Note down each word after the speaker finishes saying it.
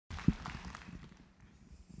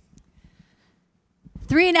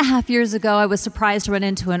3.5 years ago, I was surprised to run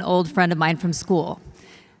into an old friend of mine from school.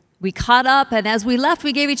 We caught up, and as we left,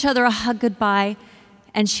 we gave each other a hug goodbye,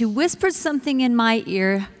 and she whispered something in my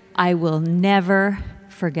ear I will never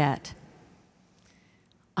forget.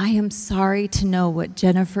 I am sorry to know what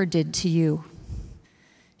Jennifer did to you.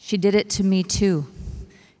 She did it to me too,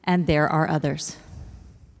 and there are others.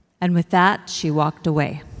 And with that, she walked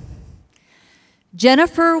away.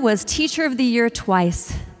 Jennifer was Teacher of the Year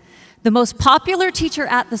twice, the most popular teacher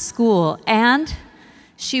at the school, and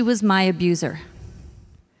she was my abuser.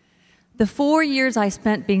 The 4 years I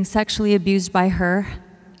spent being sexually abused by her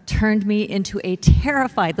turned me into a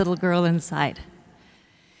terrified little girl inside.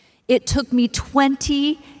 It took me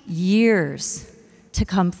 20 years to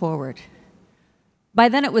come forward. By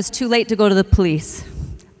then it was too late to go to the police,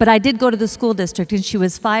 but I did go to the school district, and she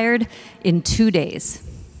was fired in 2 days.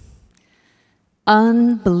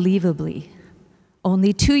 Unbelievably,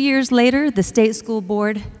 only 2 years later, the state school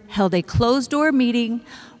board held a closed-door meeting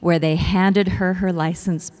where they handed her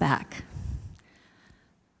license back.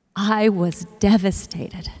 I was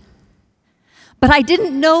devastated. But I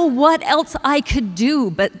didn't know what else I could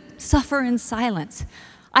do but suffer in silence.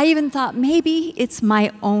 I even thought maybe it's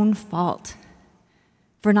my own fault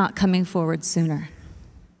for not coming forward sooner.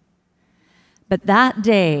 But that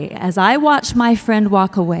day, as I watched my friend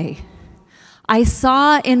walk away, I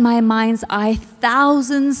saw in my mind's eye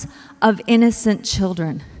thousands of innocent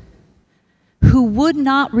children who would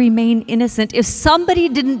not remain innocent if somebody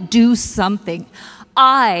didn't do something.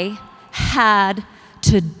 I had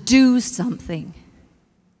to do something.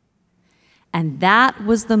 And that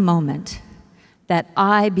was the moment that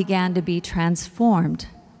I began to be transformed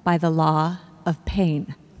by the law of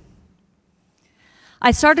pain.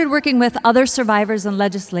 I started working with other survivors and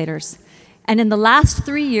legislators, and in the last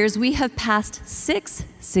 3 years, we have passed 6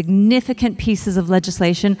 significant pieces of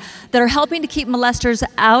legislation that are helping to keep molesters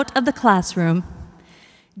out of the classroom,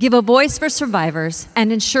 give a voice for survivors,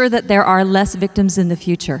 and ensure that there are less victims in the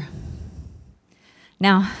future.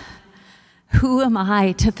 Now, who am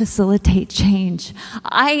I to facilitate change?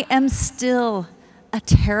 I am still a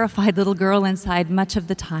terrified little girl inside much of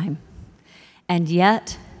the time. And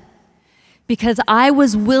yet, because I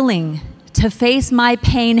was willing to face my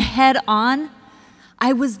pain head on,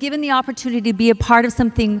 I was given the opportunity to be a part of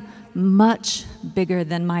something much bigger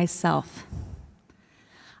than myself.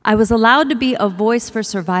 I was allowed to be a voice for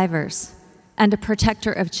survivors and a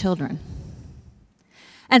protector of children.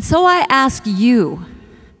 And so I ask you,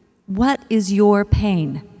 what is your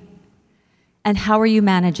pain? And how are you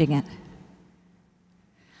managing it?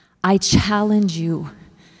 I challenge you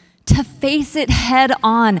to face it head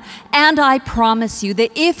on, and I promise you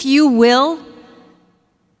that if you will,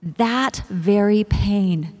 that very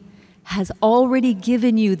pain has already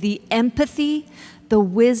given you the empathy, the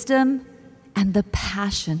wisdom, and the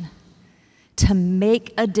passion to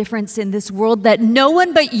make a difference in this world that no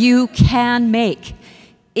one but you can make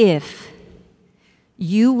if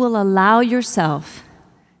you will allow yourself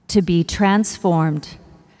to be transformed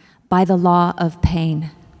by the law of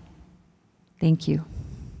pain. Thank you.